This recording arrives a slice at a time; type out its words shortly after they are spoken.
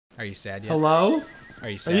Are you sad yet? Hello? Are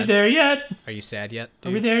you sad? Are you there yet? Are you sad yet,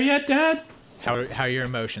 dude? Are we there yet, Dad? How are your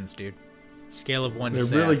emotions, dude? Scale of 1 to sad.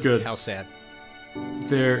 They're really good. How sad?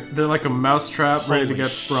 They're like a mousetrap ready to Holy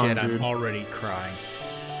get sprung, shit, dude. I'm already crying.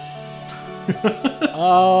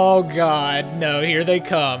 Oh god, no, here they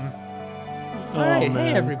come. Alright,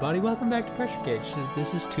 hey everybody, welcome back to Pressure Gauge.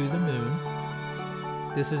 This is To the Moon.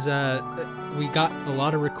 This is, we got a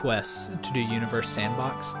lot of requests to do Universe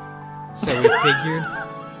Sandbox. So we figured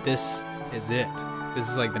this is it. This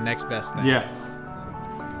is like the next best thing. Yeah.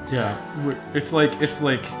 Yeah. It's like,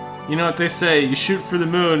 you know what they say, you shoot for the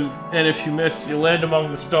moon, and if you miss, you land among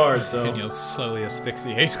the stars, so... And you'll slowly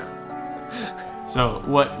asphyxiate. So,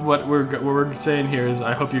 what we're saying here is,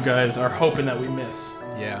 I hope you guys are hoping that we miss.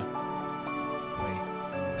 Yeah.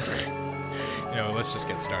 Wait. You know, let's just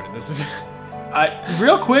get started. This is...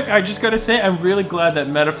 Real quick, I just gotta say, I'm really glad that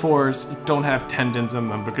metaphors don't have tendons in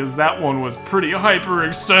them, because that one was pretty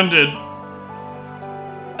hyperextended.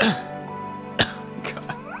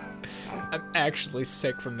 I'm actually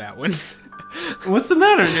sick from that one. What's the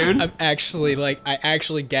matter, dude? I'm actually, I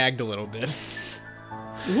actually gagged a little bit.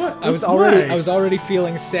 What? I was already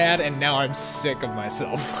feeling sad, and now I'm sick of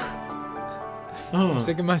myself. Oh. I'm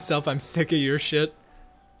sick of myself, I'm sick of your shit.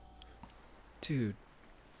 Dude.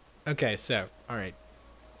 Okay, so, alright.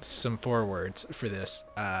 Some forewords for this.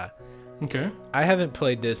 Okay. I haven't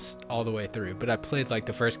played this all the way through, but I played, like,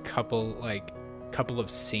 the first couple of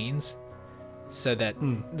scenes so that,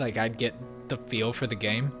 like, I'd get the feel for the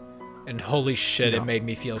game. And holy shit, it made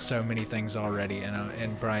me feel so many things already.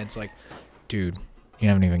 And Brian's like, dude, you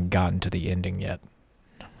haven't even gotten to the ending yet.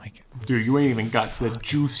 I'm like, dude, you ain't even got to the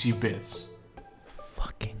juicy bits.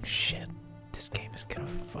 Fucking shit. This game is gonna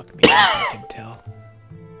fuck me up, I can tell.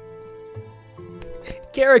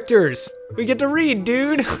 Characters! We get to read,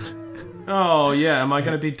 dude! Oh yeah, am I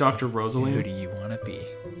gonna be Dr. Rosaline? Who do you wanna be?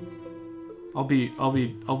 I'll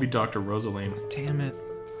be Dr. Rosaline. Damn it.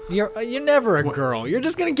 You're never a girl. You're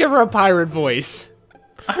just gonna give her a pirate voice.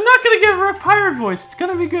 I'm not gonna give her a pirate voice. It's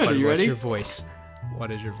gonna be good. Are you ready? What's your voice?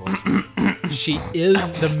 What is your voice? She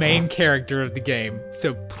is the main character of the game,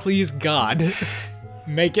 so please God,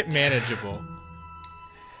 make it manageable.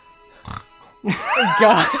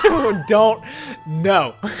 God, don't.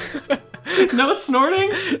 No. No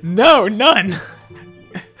snorting? No, none.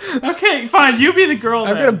 Okay, fine. You be the girl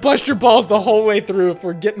then. I'm gonna bust your balls the whole way through if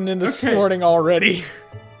we're getting into snorting already.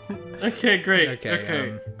 Okay, great.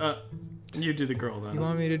 Okay. You do the girl then. You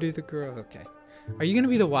want me to do the girl? Okay. Are you gonna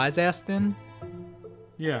be the wise ass then?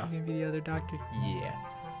 Yeah. You gonna be the other doctor? Yeah.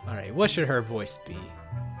 Alright, what should her voice be?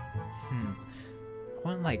 I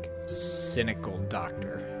want, like, cynical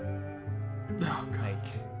doctor. Oh, God. Like,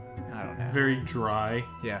 I don't know. Very dry.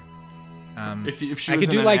 Yeah. If she I was could in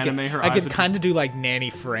do an like anime, her I eyes could would kind of do like Nanny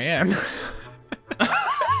Fran. You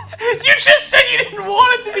just said you didn't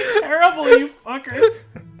want it to be terrible, you fucker.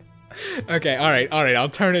 Okay, all right. I'll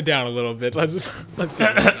turn it down a little bit. Let's do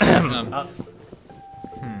it.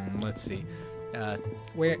 Let's see.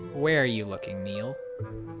 Where are you looking, Neil?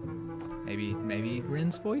 Maybe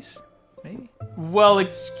Rin's voice? Maybe. Well,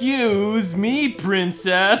 excuse me,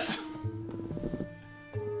 princess.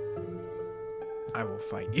 I will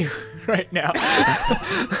fight you right now.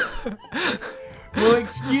 Well,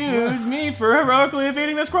 excuse me for heroically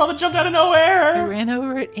evading the squirrel that jumped out of nowhere. I ran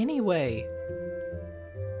over it anyway.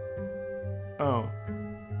 Oh,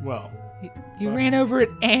 well. You ran over it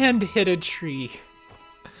and hit a tree.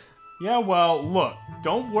 Yeah, well, look,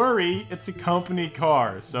 don't worry. It's a company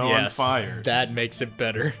car, so yes, I'm fired. That makes it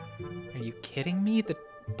better. Are you kidding me? The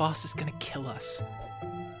boss is gonna kill us.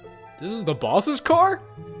 This is the boss's car?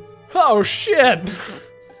 Oh, shit!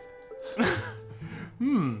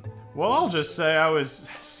 Well, I'll just say I was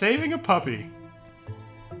saving a puppy.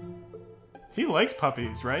 He likes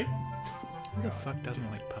puppies, right? Who the fuck doesn't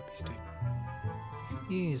like puppies, dude?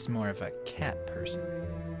 He's more of a cat person.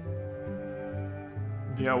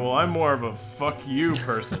 Yeah, well, I'm more of a fuck you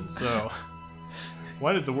person, so...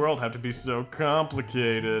 Why does the world have to be so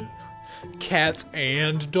complicated? Cats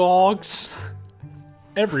and dogs?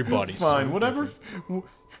 Everybody's fine, so whatever... different.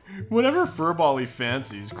 Whatever furball he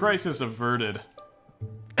fancies, crisis averted.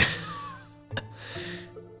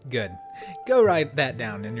 Good. Go write that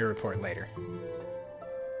down in your report later.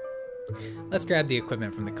 Let's grab the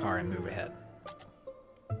equipment from the car and move ahead.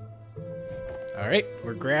 Alright,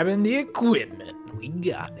 we're grabbing the equipment. We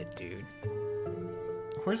got it, dude.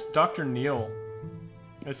 Where's Dr. Neil?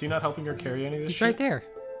 Is he not helping her carry any of this He's shit? right there.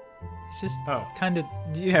 He's just kind of,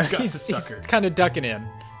 he's kind of ducking in.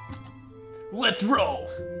 Let's roll!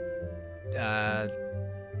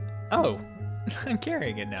 Oh, I'm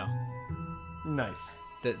carrying it now. Nice.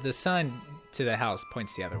 The sign to the house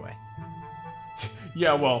points the other way.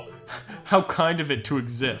 Yeah, well, how kind of it to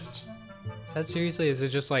exist. Is that seriously? Is it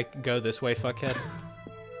just like, go this way, fuckhead?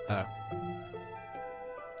 Oh.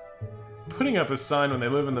 Putting up a sign when they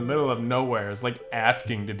live in the middle of nowhere is like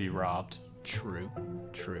asking to be robbed. True.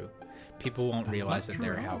 People won't realize that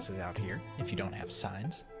there are houses out here if you don't have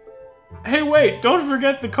signs. Hey, wait, don't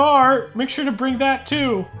forget the car. Make sure to bring that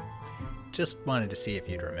too. Just wanted to see if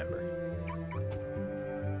you'd remember.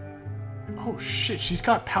 Oh shit, she's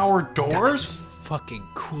got power doors? That's fucking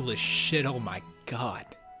cool as shit, oh my god.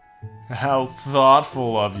 How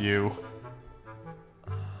thoughtful of you.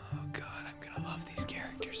 Oh god, I'm gonna love these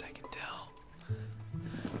characters, I can tell.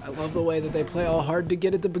 I love the way that they play all hard to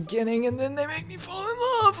get at the beginning and then they make me fall in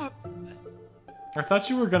love. I thought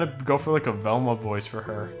you were gonna go for like a Velma voice for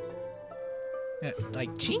her. Yeah, like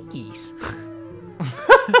Chinkies.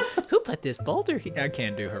 Who put this boulder here? I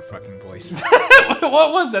can't do her fucking voice.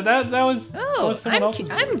 What was that? That was. Oh, that was someone else's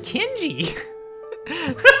voice. I'm Kenji.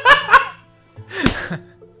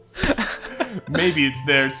 Maybe it's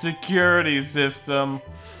their security system.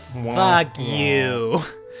 Fuck you.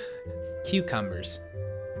 Cucumbers.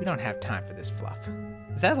 We don't have time for this fluff.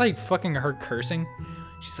 Is that like fucking her cursing?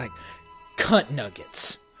 She's like, cunt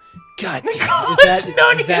nuggets. God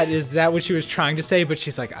damn. Is that what she was trying to say? But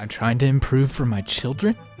she's like, I'm trying to improve for my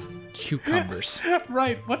children? Cucumbers.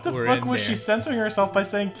 Right. What the fuck was she censoring herself by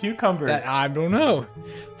saying cucumbers? I don't know.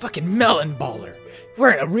 Fucking melon baller.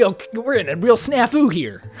 We're in a real snafu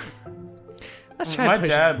here. Let's try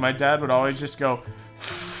my dad would always just go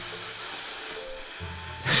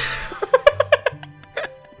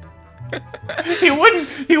he wouldn't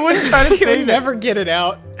try to say He would never get it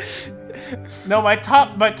out. No, my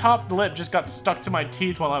top lip just got stuck to my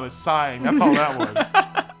teeth while I was sighing. That's all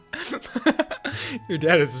that was. Your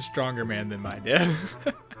dad is a stronger man than my dad.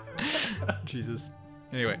 Jesus.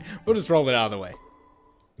 Anyway, we'll just roll it out of the way.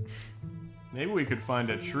 Maybe we could find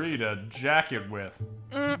a tree to jack it with.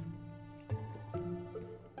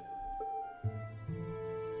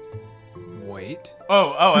 Wait.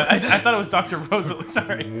 I thought it was Dr. Rosalie.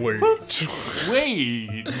 Sorry.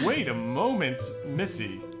 Wait. Wait a moment,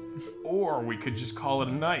 Missy. Or we could just call it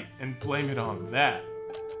a night and blame it on that.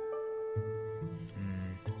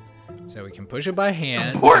 So we can push it by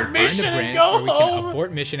hand. Abort mission and go home. Or we can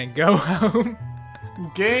abort mission and go home.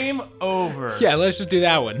 Game over. Yeah, let's just do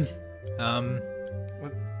that one. I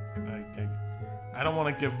don't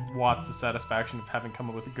want to give Watts the satisfaction of having come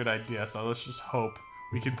up with a good idea, so let's just hope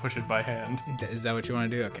we can push it by hand. Is that what you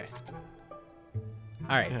want to do? Okay.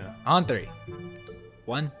 All right. Yeah. On 3.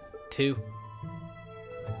 1, 2,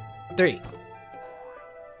 3.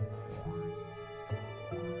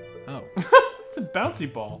 Oh. It's a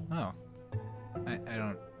bouncy ball. Oh. I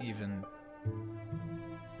don't even...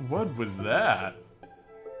 What was that?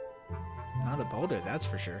 Not a boulder, that's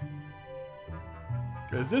for sure.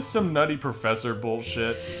 Is this some nutty professor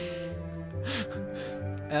bullshit?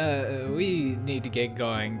 We need to get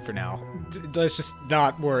going for now. Let's just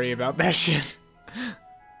not worry about that shit.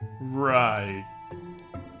 Right.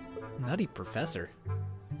 Nutty professor?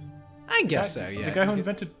 I guess so, yeah. The guy who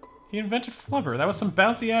invented Flubber. That was some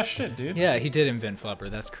bouncy ass shit, dude. Yeah, he did invent Flubber,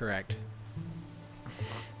 that's correct.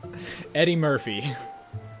 Eddie Murphy.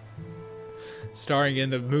 Starring in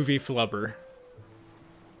the movie Flubber.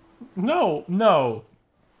 No.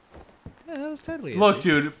 Yeah, that was totally Look,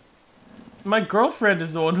 dude. My girlfriend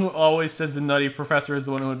is the one who always says the nutty professor is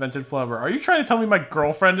the one who invented Flubber. Are you trying to tell me my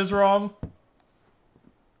girlfriend is wrong?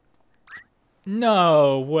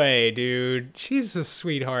 No way, dude. She's a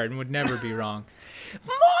sweetheart and would never be wrong.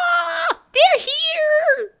 Ma! They're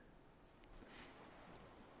here!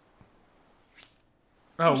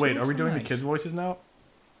 Oh, wait. Are we so doing nice. the kids' voices now?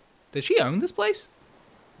 Does she own this place?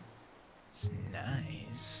 It's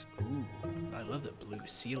nice. Ooh, I love the blue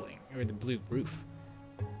ceiling. Or the blue roof.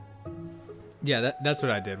 Yeah, that's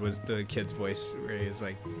what I did, was the kid's voice, where he was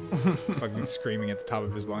like fucking screaming at the top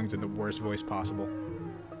of his lungs in the worst voice possible.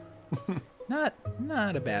 Not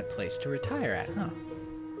a bad place to retire at, huh?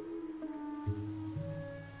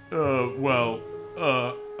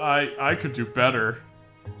 I could do better.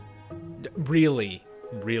 Really,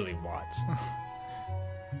 Watts.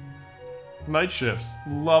 Night shifts.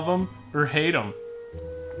 Love them or hate them.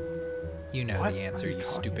 You know What the answer, are you you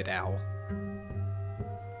talking stupid owl.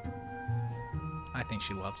 I think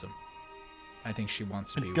she loves him. I think she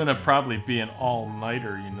wants to be It's with gonna him. probably be an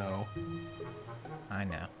all-nighter, you know. I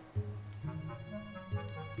know.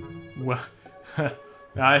 Well,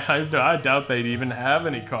 I doubt they'd even have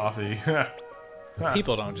any coffee.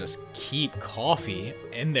 People don't just keep coffee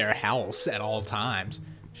in their house at all times.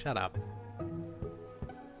 Shut up.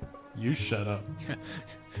 You shut up.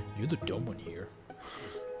 You're the dumb one here.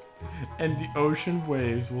 And the ocean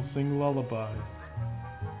waves will sing lullabies.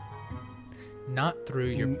 Not through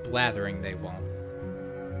your blathering, they won't.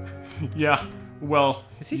 Yeah, well,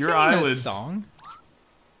 Is he your singing eyelids. a song?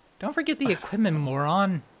 Don't forget the equipment,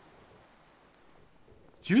 moron.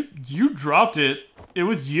 You dropped it. It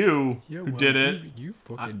was you who did it. You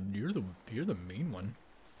fucking, you're the mean one.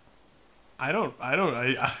 Yeah.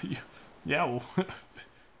 Well,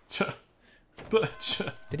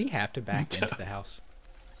 Did he have to back into the house?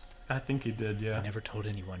 I think he did. Yeah. I never told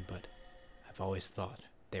anyone, but I've always thought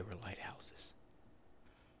they were lighthouses.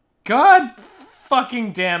 God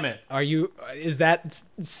fucking damn it. Are you? Is that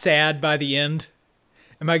sad by the end?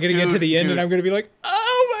 Am I gonna get to Dude, the end dude. and I'm gonna be like,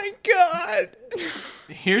 oh my god?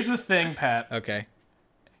 Here's the thing, Pat. Okay.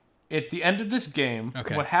 At the end of this game,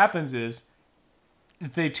 Okay. what happens is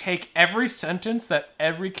they take every sentence that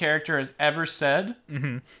every character has ever said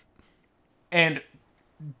and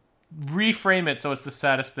reframe it so it's the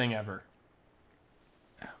saddest thing ever.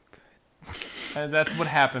 Oh, good. And that's what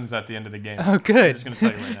happens at the end of the game. Oh, I'm good. just going to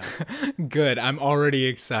tell you right now. Good. I'm already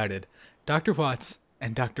excited. Dr. Watts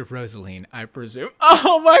and Dr. Rosaline, I presume.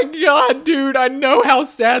 Oh my god, dude. I know how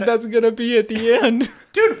sad that's going to be at the end.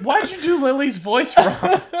 Dude, why'd you do Lily's voice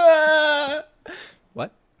wrong?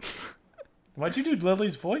 What? Why'd you do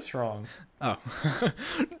Lily's voice wrong? Oh.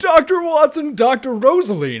 Dr. Watts and Dr.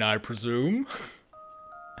 Rosaline, I presume.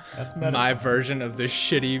 That's My version of the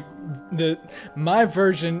shitty... My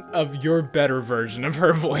version of your better version of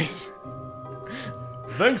her voice.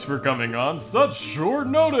 Thanks for coming on such short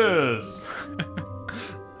notice.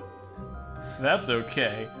 That's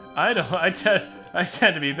okay. I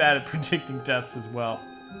tend to be bad at predicting deaths as well.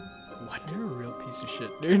 What? You're a real piece of shit,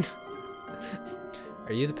 dude.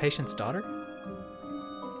 Are you the patient's daughter?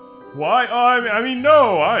 Why? I mean,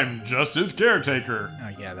 no. I'm just his caretaker. Oh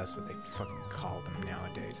yeah, that's what they fucking call them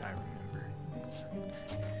nowadays. I remember.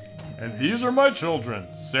 And these are my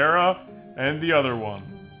children, Sarah and the other one.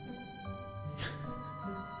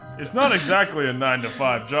 It's not exactly a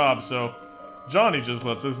 9-to-5 job, so Johnny just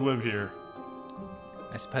lets us live here.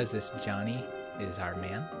 I suppose this Johnny is our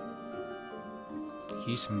man.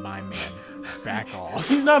 He's my man. Back off.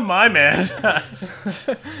 He's not my man.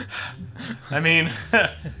 I mean,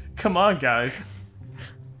 come on, guys.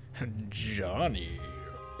 Johnny.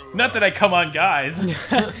 Not that I come on, guys.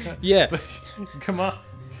 Yeah. Come on.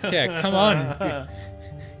 Yeah, come on.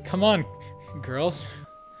 Come on, girls.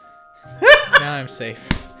 Now I'm safe.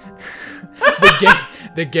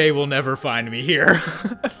 The gay will never find me here.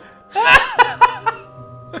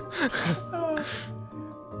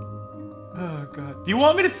 Oh god. Do you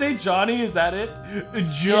want me to say Johnny? Is that it?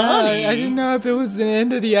 Johnny. Yeah, I didn't know if it was the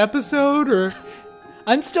end of the episode or.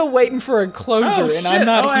 I'm still waiting for a closer, and I'm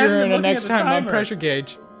not here in the next time on Pressure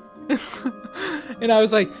Gauge. And I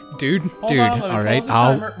was like, dude, Hold on, all right,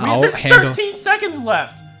 I'll I'll handle. There's 13 seconds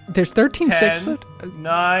left. There's 13 10, seconds left.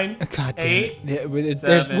 9, God damn 8, it.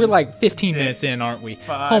 7, we're like 15 6, minutes in, aren't we?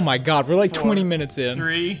 5, Oh my god, we're like 4, 20 minutes in.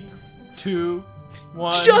 3, 2,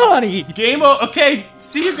 1. Johnny! Game over. Okay,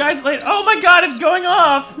 see you guys later. Oh my god, it's going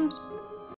off.